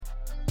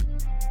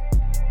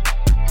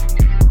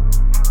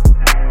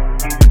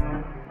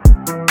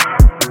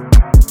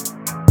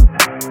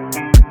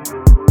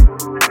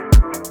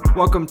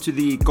Welcome to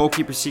the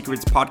Goalkeeper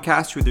Secrets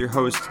podcast with your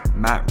host,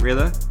 Matt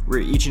Rilla, where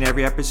each and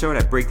every episode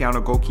I break down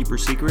a goalkeeper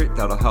secret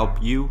that'll help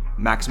you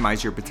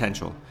maximize your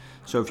potential.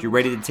 So if you're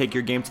ready to take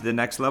your game to the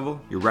next level,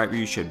 you're right where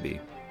you should be.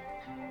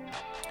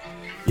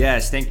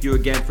 Yes, thank you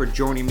again for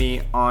joining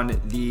me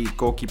on the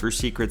Goalkeeper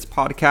Secrets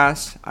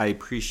podcast. I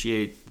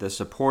appreciate the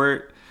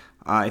support.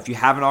 If you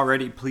haven't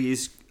already,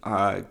 please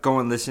go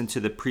and listen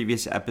to the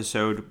previous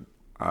episode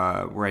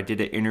where I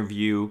did an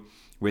interview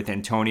with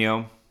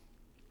Antonio.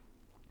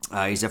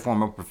 He's a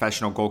former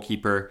professional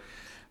goalkeeper,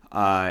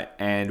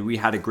 and we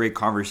had a great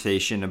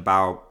conversation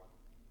about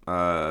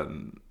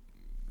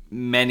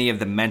many of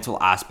the mental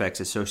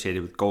aspects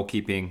associated with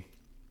goalkeeping,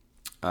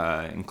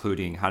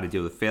 including how to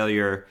deal with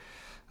failure,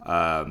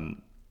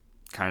 kind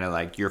of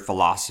like your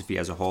philosophy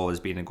as a whole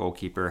as being a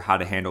goalkeeper, how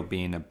to handle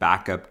being a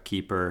backup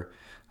keeper,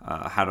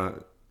 how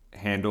to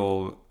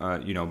handle,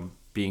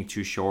 being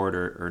too short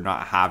or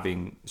not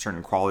having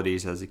certain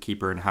qualities as a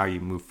keeper, and how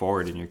you move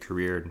forward in your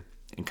career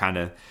and kind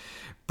of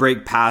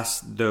break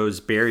past those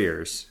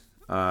barriers.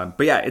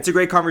 But yeah, it's a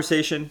great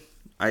conversation.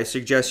 I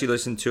suggest you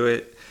listen to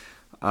it.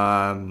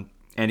 And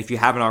if you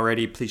haven't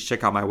already, please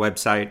check out my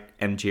website,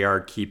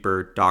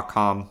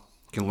 mjrkeeper.com. You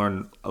can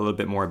learn a little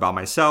bit more about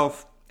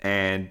myself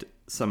and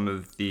some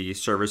of the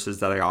services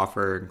that I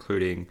offer,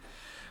 including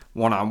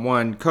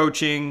one-on-one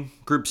coaching,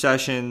 group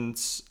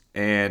sessions,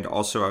 and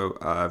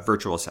also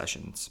virtual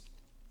sessions.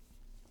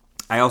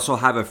 I also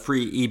have a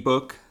free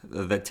ebook,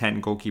 the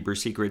 10 Goalkeeper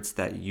Secrets,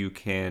 that you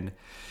can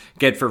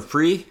get for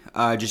free.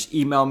 Just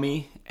email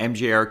me,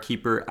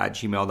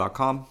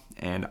 mjrkeeper@gmail.com,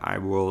 and I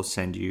will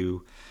send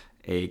you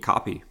a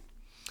copy.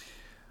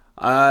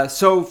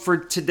 So for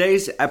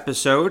today's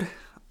episode,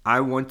 I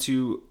want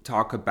to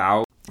talk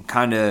about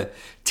kind of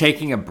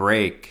taking a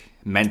break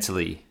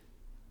mentally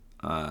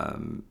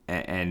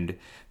and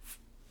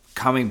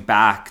coming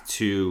back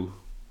to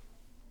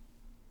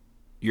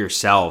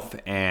yourself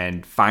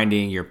and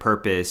finding your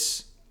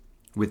purpose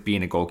with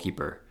being a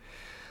goalkeeper.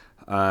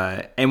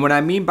 And what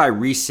I mean by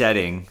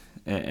resetting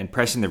and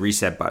pressing the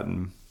reset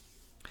button,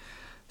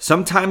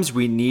 sometimes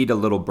we need a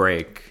little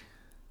break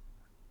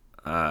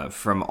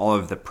from all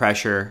of the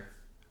pressure,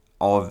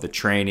 all of the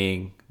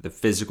training, the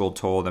physical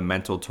toll, the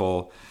mental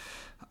toll.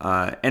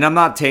 And I'm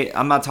not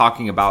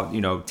talking about,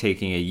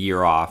 taking a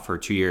year off or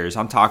 2 years.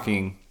 I'm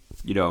talking,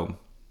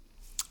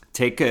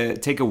 take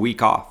a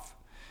week off,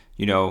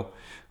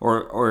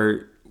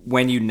 or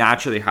when you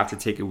naturally have to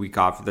take a week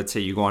off. Let's say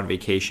you go on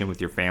vacation with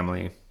your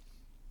family,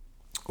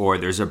 or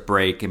there's a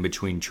break in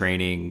between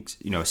training,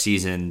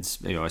 seasons,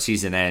 a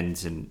season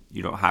ends and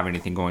you don't have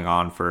anything going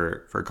on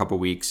for a couple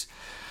weeks.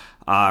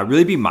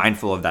 Really be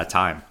mindful of that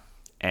time.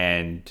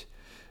 And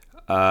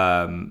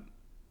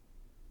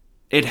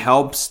it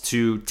helps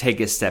to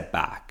take a step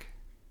back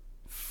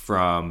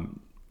from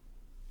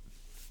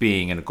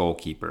being a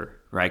goalkeeper,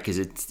 right? Because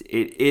it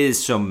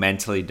is so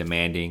mentally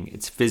demanding.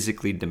 It's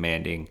physically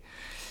demanding.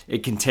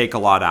 It can take a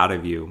lot out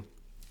of you.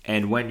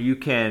 And when you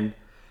can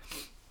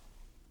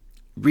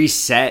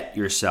reset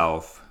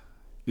yourself,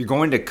 you're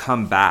going to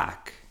come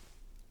back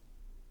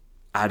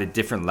at a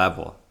different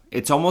level.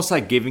 It's almost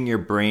like giving your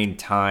brain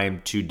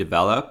time to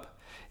develop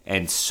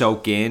and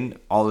soak in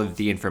all of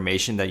the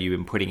information that you've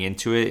been putting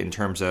into it in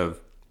terms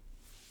of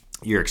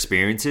your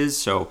experiences.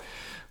 So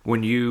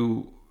when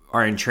you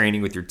are in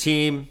training with your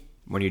team,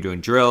 when you're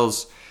doing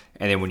drills,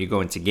 and then when you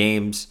go into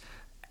games,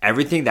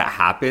 everything that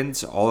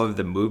happens, all of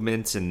the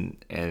movements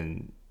and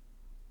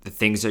the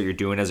things that you're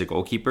doing as a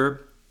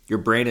goalkeeper, your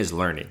brain is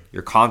learning.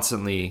 You're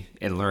constantly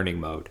in learning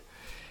mode.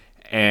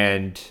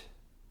 And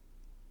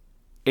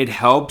it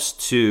helps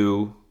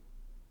to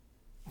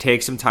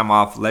take some time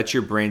off, let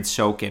your brain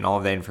soak in all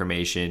of that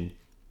information.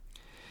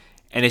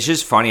 And it's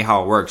just funny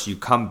how it works. You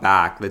come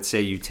back, let's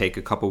say you take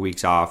a couple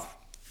weeks off,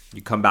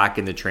 you come back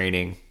into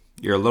training,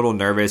 you're a little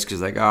nervous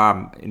because I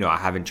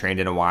haven't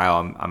trained in a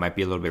while. I might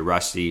be a little bit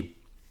rusty.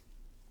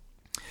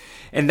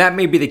 And that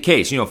may be the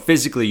case.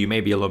 Physically you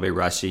may be a little bit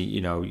rusty.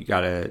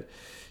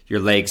 Your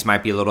legs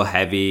might be a little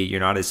heavy. You're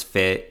not as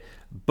fit,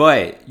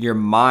 but your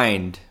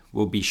mind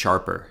will be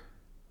sharper.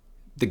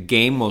 The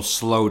game will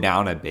slow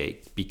down a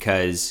bit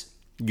because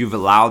you've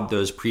allowed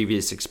those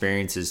previous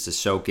experiences to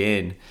soak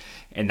in,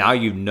 and now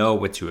you know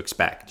what to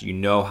expect. You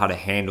know how to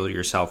handle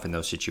yourself in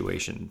those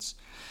situations.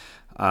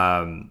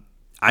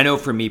 I know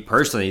for me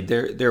personally,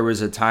 there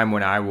was a time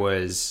when I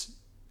was,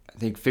 I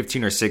think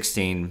 15 or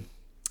 16,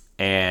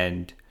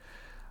 and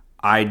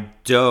I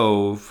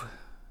dove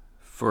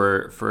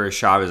for a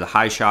shot. It was a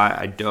high shot.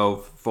 I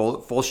dove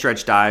full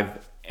stretch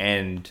dive,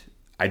 and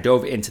I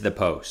dove into the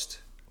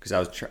post because I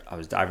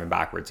was diving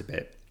backwards a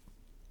bit,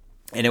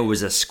 and it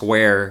was a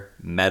square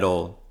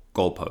metal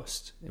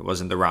goalpost. It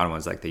wasn't the round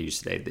ones like they use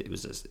today. It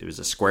was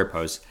a square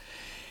post,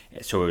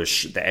 so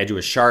the edge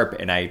was sharp,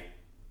 and I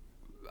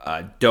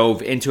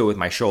dove into it with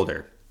my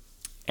shoulder,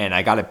 and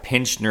I got a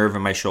pinched nerve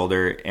in my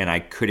shoulder, and I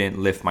couldn't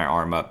lift my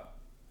arm up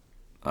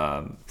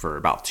for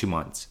about 2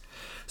 months.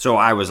 So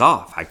I was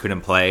off. I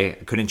couldn't play.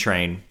 I couldn't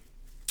train.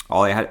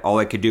 All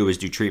I could do was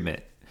do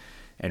treatment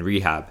and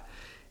rehab.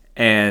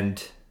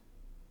 And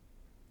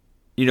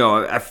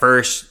At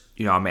first,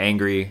 I'm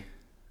angry.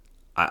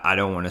 I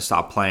don't want to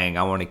stop playing.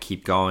 I want to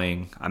keep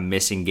going. I'm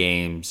missing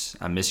games.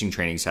 I'm missing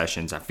training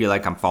sessions. I feel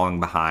like I'm falling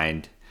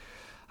behind.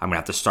 I'm going to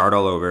have to start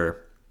all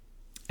over.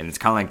 And it's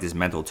kind of like this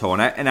mental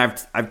toll. And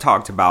I've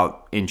talked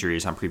about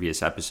injuries on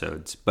previous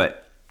episodes.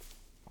 But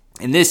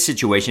in this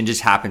situation,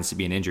 just happens to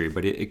be an injury.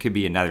 But it could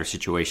be another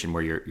situation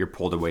where you're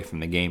pulled away from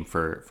the game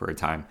for a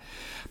time.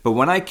 But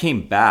when I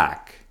came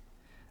back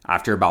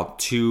after about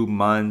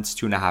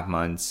 2.5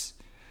 months,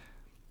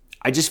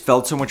 I just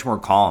felt so much more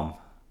calm.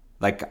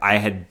 Like I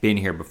had been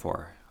here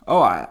before.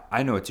 Oh,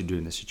 I know what to do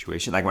in this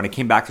situation. Like when I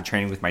came back to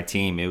training with my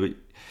team,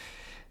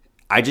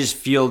 I just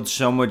feel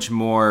so much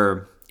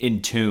more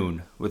in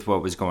tune with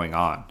what was going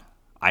on.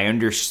 I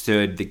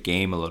understood the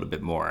game a little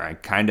bit more. I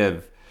kind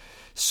of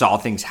saw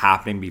things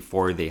happening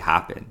before they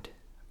happened.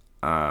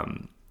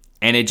 And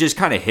it just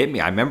kind of hit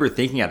me. I remember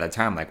thinking at that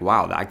time, like,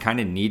 wow, I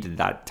kind of needed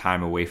that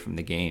time away from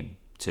the game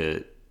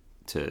to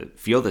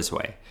feel this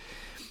way.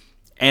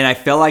 And I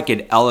felt like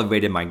it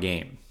elevated my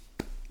game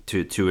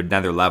to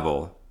another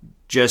level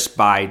just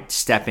by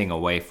stepping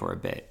away for a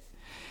bit.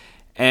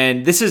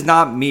 And this is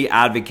not me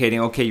advocating,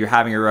 okay, you're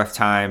having a rough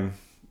time,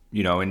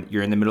 and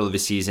you're in the middle of a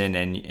season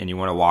and you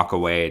want to walk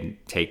away and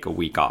take a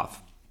week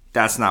off.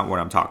 That's not what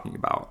I'm talking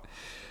about.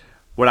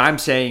 What I'm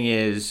saying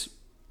is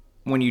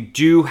when you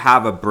do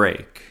have a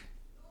break,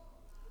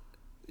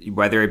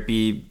 whether it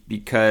be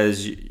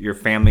because your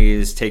family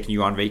is taking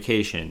you on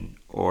vacation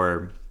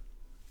or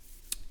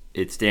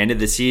it's the end of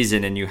the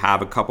season and you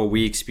have a couple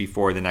weeks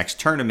before the next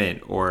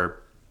tournament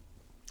or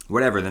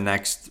whatever the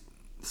next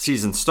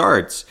season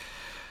starts,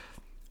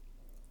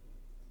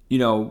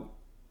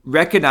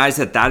 recognize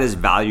that is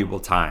valuable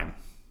time.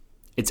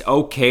 It's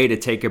okay to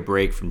take a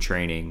break from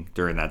training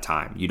during that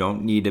time. You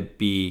don't need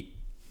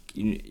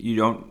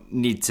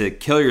to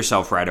kill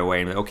yourself right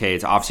away and okay,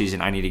 it's off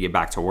season, I need to get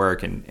back to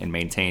work and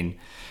maintain.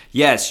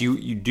 Yes,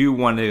 you do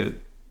want to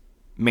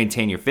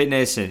maintain your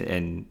fitness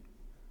and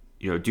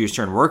do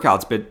certain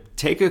workouts, but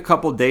take a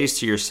couple days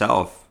to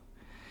yourself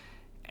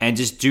and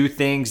just do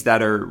things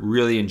that are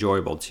really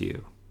enjoyable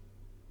to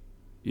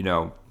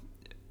you.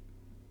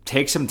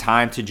 Take some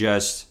time to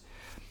just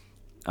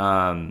be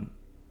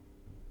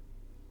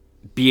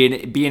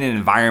in an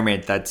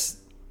environment that's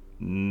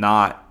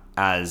not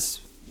as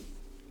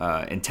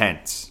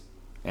intense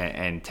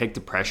and take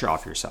the pressure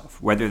off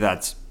yourself. Whether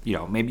that's,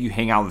 maybe you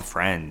hang out with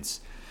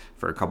friends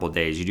for a couple of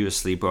days, you do a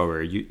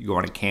sleepover, you go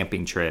on a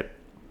camping trip,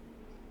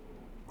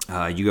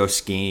 you go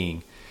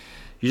skiing,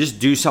 you just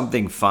do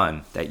something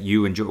fun that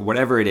you enjoy,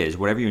 whatever it is,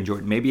 whatever you enjoy.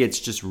 Maybe it's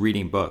just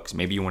reading books.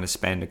 Maybe you want to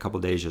spend a couple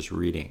of days just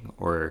reading,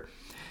 or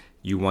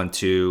you want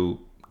to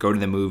go to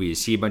the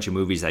movies, see a bunch of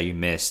movies that you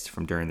missed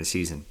from during the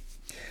season.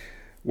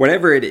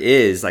 Whatever it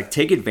is, like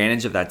take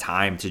advantage of that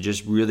time to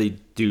just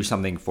really do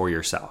something for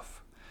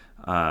yourself.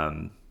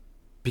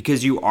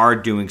 Because you are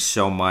doing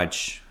so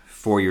much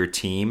for your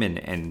team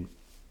and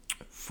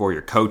for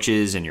your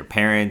coaches and your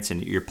parents,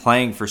 and you're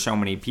playing for so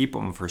many people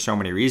and for so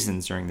many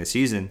reasons during the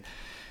season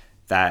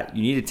that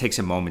you need to take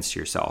some moments to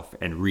yourself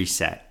and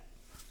reset.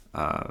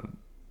 And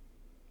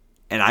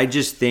I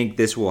just think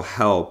this will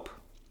help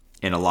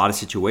in a lot of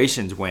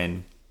situations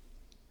when,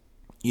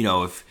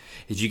 if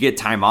you get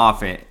time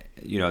off at,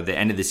 the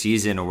end of the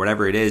season or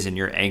whatever it is, and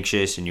you're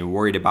anxious and you're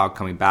worried about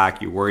coming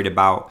back, you're worried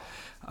about,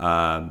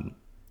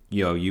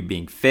 you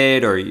being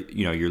fit, or,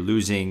 you're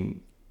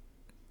losing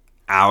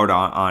out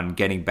on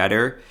getting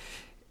better.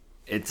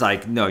 It's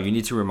like, no, you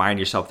need to remind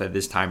yourself that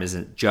this time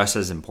isn't just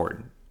as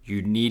important.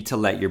 You need to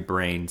let your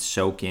brain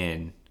soak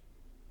in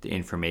the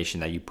information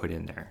that you put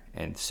in there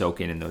and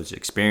soak in those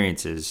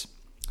experiences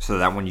so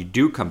that when you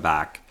do come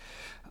back,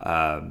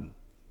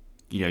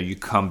 you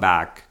come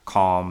back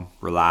calm,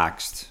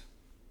 relaxed,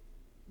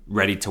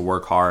 ready to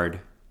work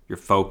hard. You're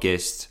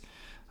focused.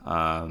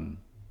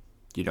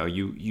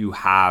 You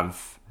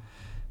have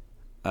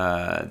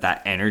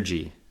that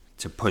energy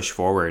to push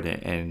forward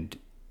and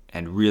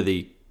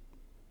really,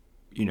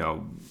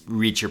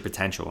 reach your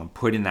potential and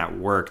put in that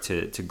work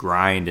to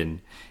grind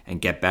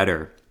and get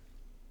better.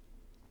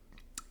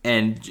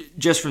 And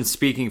just from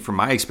speaking from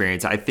my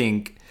experience, I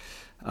think,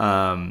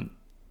 that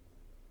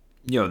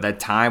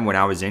time when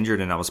I was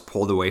injured and I was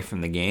pulled away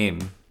from the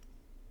game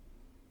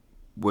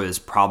was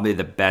probably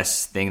the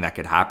best thing that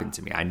could happen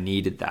to me. I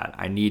needed that.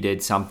 I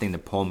needed something to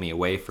pull me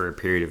away for a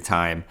period of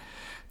time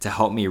to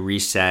help me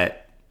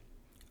reset,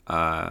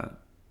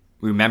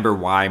 remember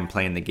why I'm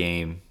playing the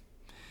game,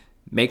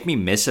 make me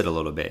miss it a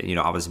little bit.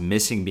 I was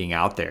missing being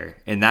out there,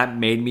 and that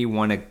made me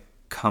want to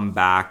come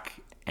back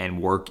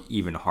and work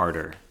even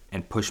harder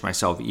and push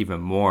myself even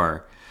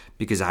more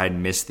because I had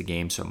missed the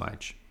game so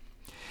much.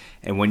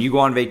 And when you go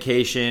on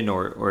vacation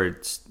or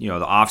it's, the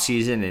off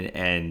season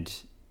and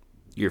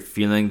you're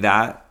feeling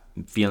that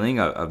feeling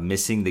of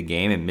missing the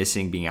game and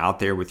missing being out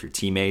there with your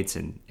teammates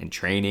and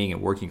training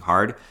and working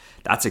hard,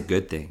 that's a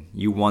good thing.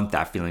 You want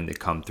that feeling to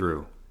come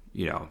through.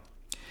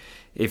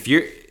 If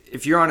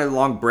you're on a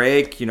long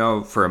break,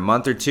 for a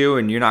month or two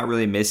and you're not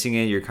really missing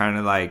it, you're kind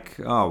of like,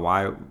 oh,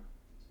 why,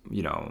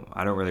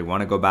 I don't really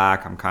want to go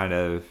back. I'm kind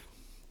of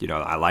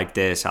I like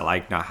this. I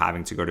like not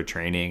having to go to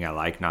training. I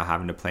like not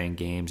having to play in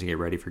games and get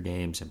ready for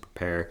games and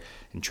prepare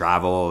and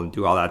travel and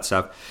do all that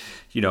stuff.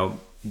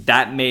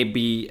 That may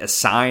be a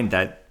sign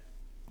that,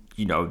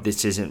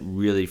 this isn't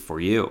really for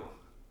you.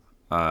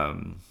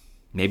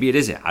 Maybe it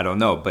isn't. I don't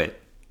know. But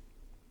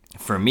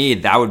for me,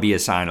 that would be a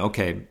sign.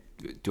 Okay,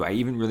 do I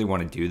even really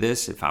want to do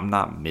this if I'm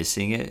not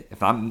missing it?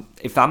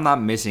 If I'm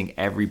not missing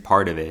every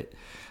part of it,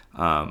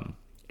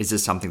 is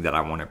this something that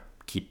I want to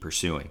keep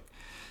pursuing?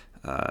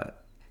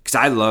 Because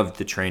I loved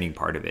the training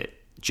part of it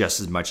just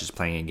as much as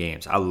playing in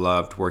games. I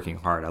loved working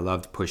hard. I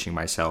loved pushing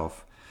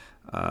myself.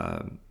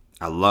 I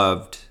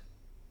loved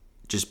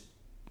just,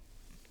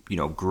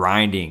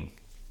 grinding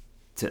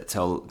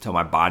till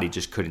my body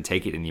just couldn't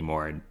take it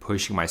anymore and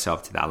pushing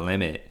myself to that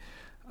limit.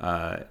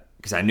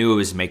 Because I knew it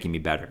was making me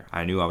better.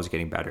 I knew I was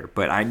getting better.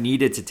 But I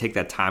needed to take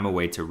that time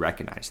away to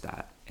recognize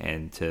that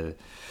and to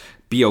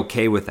be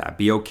okay with that.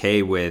 Be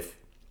okay with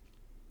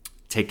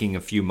taking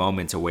a few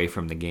moments away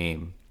from the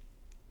game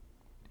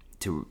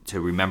to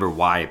remember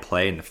why I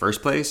play in the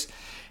first place,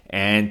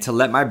 and to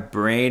let my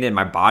brain and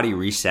my body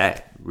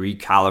reset,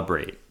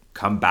 recalibrate,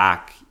 come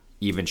back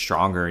even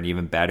stronger and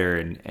even better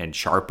and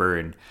sharper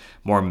and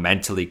more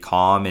mentally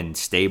calm and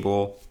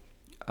stable.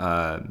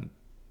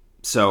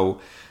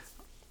 So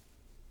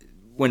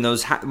when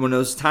those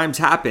times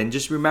happen,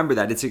 just remember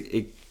that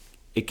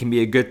it can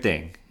be a good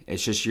thing.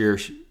 It's just your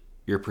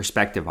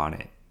perspective on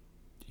it.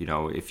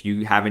 If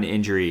you have an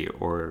injury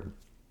or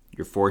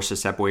you're forced to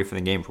step away from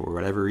the game for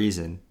whatever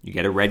reason, you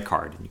get a red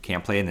card and you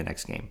can't play in the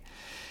next game.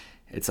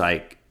 It's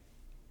like,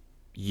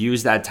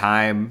 use that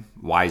time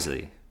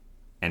wisely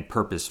and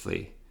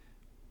purposefully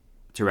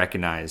to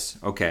recognize,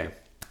 okay,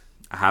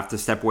 I have to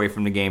step away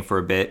from the game for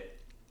a bit,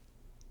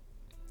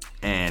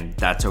 and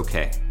that's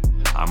okay.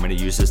 I'm going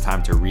to use this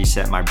time to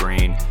reset my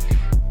brain,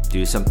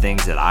 do some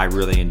things that I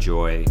really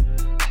enjoy,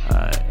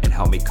 and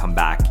help me come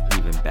back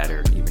even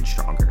better, even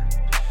stronger.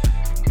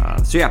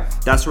 So yeah,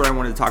 that's what I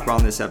wanted to talk about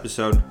in this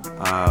episode.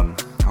 I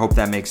hope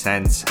that makes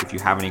sense. If you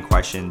have any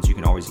questions, you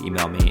can always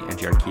email me at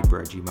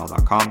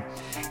jaredkeeper@gmail.com.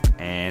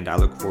 And I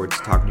look forward to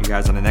talking to you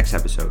guys on the next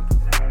episode.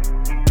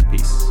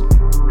 Peace.